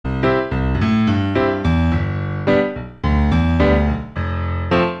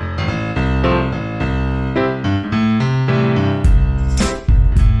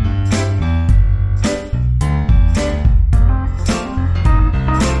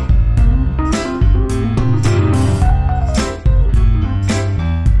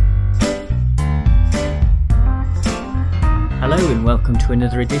to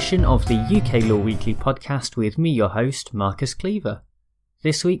another edition of the UK Law Weekly podcast with me, your host, Marcus Cleaver.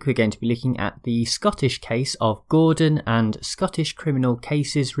 This week we're going to be looking at the Scottish case of Gordon and Scottish Criminal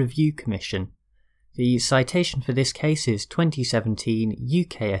Cases Review Commission. The citation for this case is 2017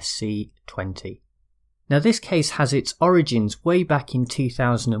 UKSC 20. Now this case has its origins way back in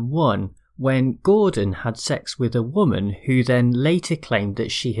 2001 when Gordon had sex with a woman who then later claimed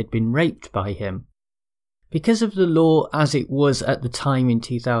that she had been raped by him. Because of the law as it was at the time in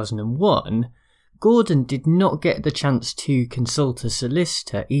 2001, Gordon did not get the chance to consult a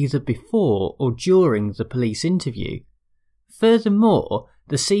solicitor either before or during the police interview. Furthermore,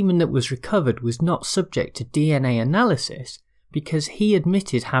 the semen that was recovered was not subject to DNA analysis because he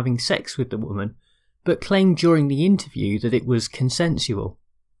admitted having sex with the woman, but claimed during the interview that it was consensual.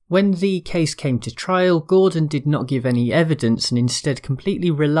 When the case came to trial, Gordon did not give any evidence and instead completely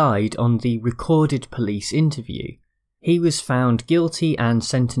relied on the recorded police interview. He was found guilty and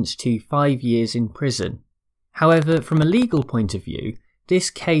sentenced to 5 years in prison. However, from a legal point of view, this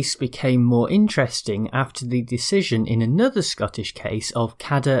case became more interesting after the decision in another Scottish case of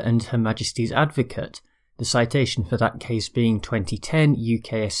Cadder and Her Majesty's Advocate, the citation for that case being 2010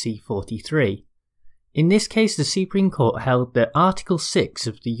 UKSC 43. In this case, the Supreme Court held that Article 6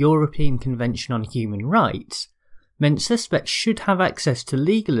 of the European Convention on Human Rights meant suspects should have access to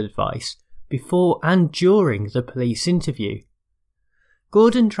legal advice before and during the police interview.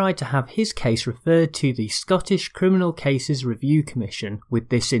 Gordon tried to have his case referred to the Scottish Criminal Cases Review Commission with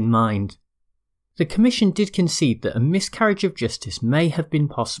this in mind. The Commission did concede that a miscarriage of justice may have been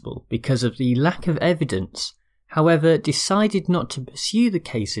possible because of the lack of evidence, however decided not to pursue the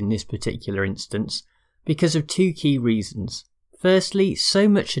case in this particular instance because of two key reasons. Firstly, so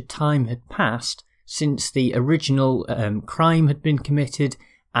much time had passed since the original crime had been committed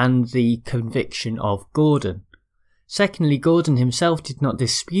and the conviction of Gordon. Secondly, Gordon himself did not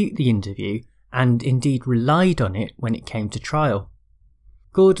dispute the interview and indeed relied on it when it came to trial.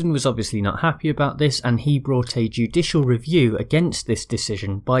 Gordon was obviously not happy about this and he brought a judicial review against this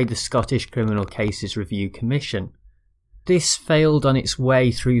decision by the Scottish Criminal Cases Review Commission. This failed on its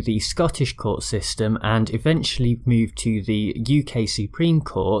way through the Scottish court system and eventually moved to the UK Supreme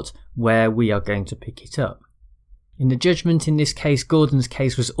Court, where we are going to pick it up. In the judgment in this case, Gordon's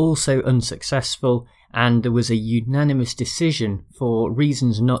case was also unsuccessful and there was a unanimous decision for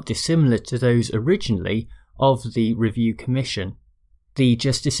reasons not dissimilar to those originally of the Review Commission. The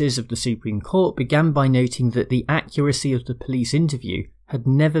justices of the Supreme Court began by noting that the accuracy of the police interview had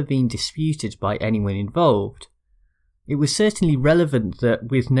never been disputed by anyone involved. It was certainly relevant that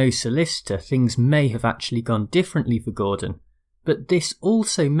with no solicitor things may have actually gone differently for Gordon, but this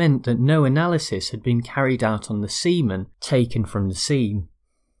also meant that no analysis had been carried out on the semen taken from the scene.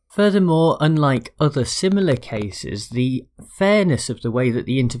 Furthermore, unlike other similar cases, the fairness of the way that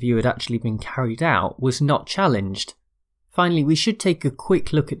the interview had actually been carried out was not challenged. Finally, we should take a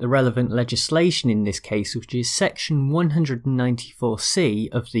quick look at the relevant legislation in this case, which is Section 194C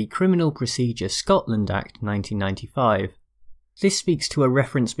of the Criminal Procedure Scotland Act 1995. This speaks to a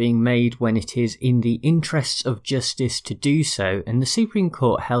reference being made when it is in the interests of justice to do so, and the Supreme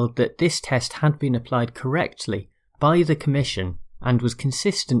Court held that this test had been applied correctly by the Commission and was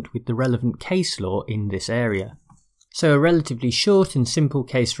consistent with the relevant case law in this area. So a relatively short and simple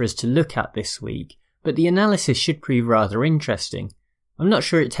case for us to look at this week, but the analysis should prove rather interesting. I'm not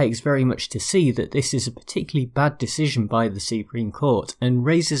sure it takes very much to see that this is a particularly bad decision by the Supreme Court and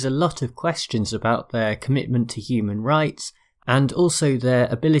raises a lot of questions about their commitment to human rights and also their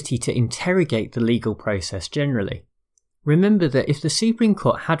ability to interrogate the legal process generally. Remember that if the Supreme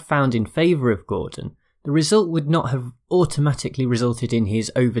Court had found in favour of Gordon, the result would not have automatically resulted in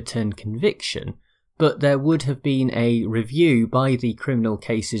his overturned conviction, but there would have been a review by the Criminal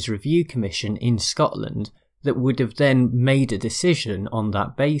Cases Review Commission in Scotland that would have then made a decision on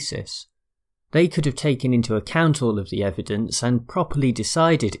that basis. They could have taken into account all of the evidence and properly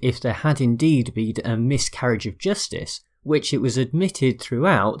decided if there had indeed been a miscarriage of justice, which it was admitted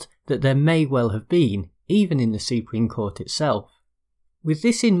throughout that there may well have been, even in the Supreme Court itself. With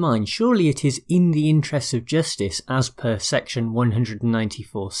this in mind, surely it is in the interests of justice as per Section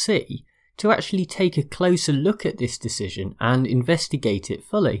 194C to actually take a closer look at this decision and investigate it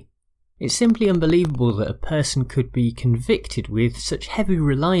fully. It's simply unbelievable that a person could be convicted with such heavy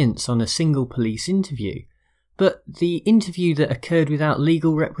reliance on a single police interview, but the interview that occurred without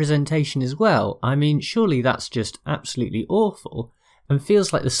legal representation as well, I mean, surely that's just absolutely awful and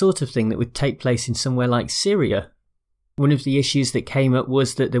feels like the sort of thing that would take place in somewhere like Syria. One of the issues that came up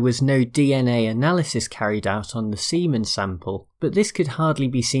was that there was no DNA analysis carried out on the semen sample, but this could hardly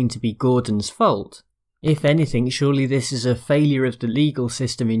be seen to be Gordon's fault. If anything, surely this is a failure of the legal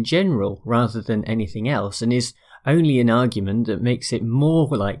system in general rather than anything else, and is only an argument that makes it more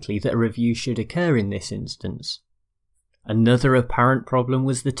likely that a review should occur in this instance. Another apparent problem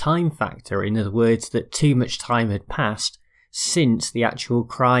was the time factor, in other words that too much time had passed since the actual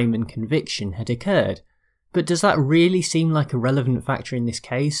crime and conviction had occurred. But does that really seem like a relevant factor in this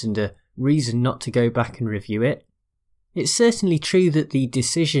case and a reason not to go back and review it? It's certainly true that the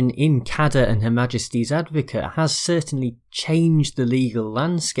decision in Cadder and Her Majesty's Advocate has certainly changed the legal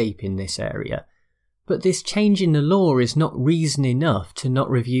landscape in this area, but this change in the law is not reason enough to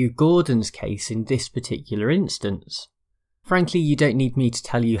not review Gordon's case in this particular instance. Frankly, you don't need me to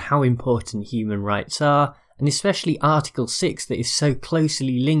tell you how important human rights are, and especially Article 6 that is so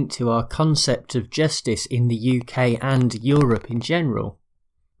closely linked to our concept of justice in the UK and Europe in general.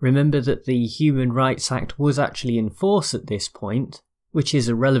 Remember that the Human Rights Act was actually in force at this point, which is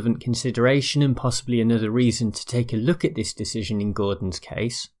a relevant consideration and possibly another reason to take a look at this decision in Gordon's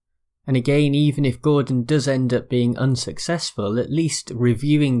case. And again, even if Gordon does end up being unsuccessful, at least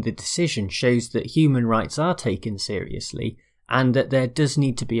reviewing the decision shows that human rights are taken seriously and that there does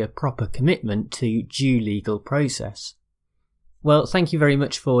need to be a proper commitment to due legal process. Well, thank you very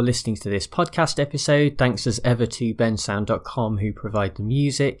much for listening to this podcast episode. Thanks as ever to bensound.com who provide the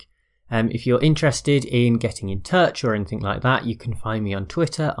music. If you're interested in getting in touch or anything like that, you can find me on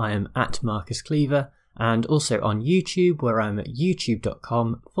Twitter. I am at Marcus Cleaver, and also on YouTube, where I'm at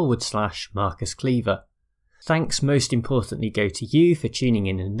youtube.com/Marcus Cleaver. Thanks most importantly go to you for tuning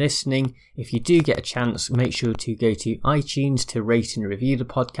in and listening. If you do get a chance, make sure to go to iTunes to rate and review the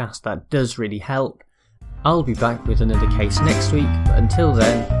podcast. That does really help. I'll be back with another case next week, but until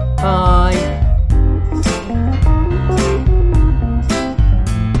then, bye!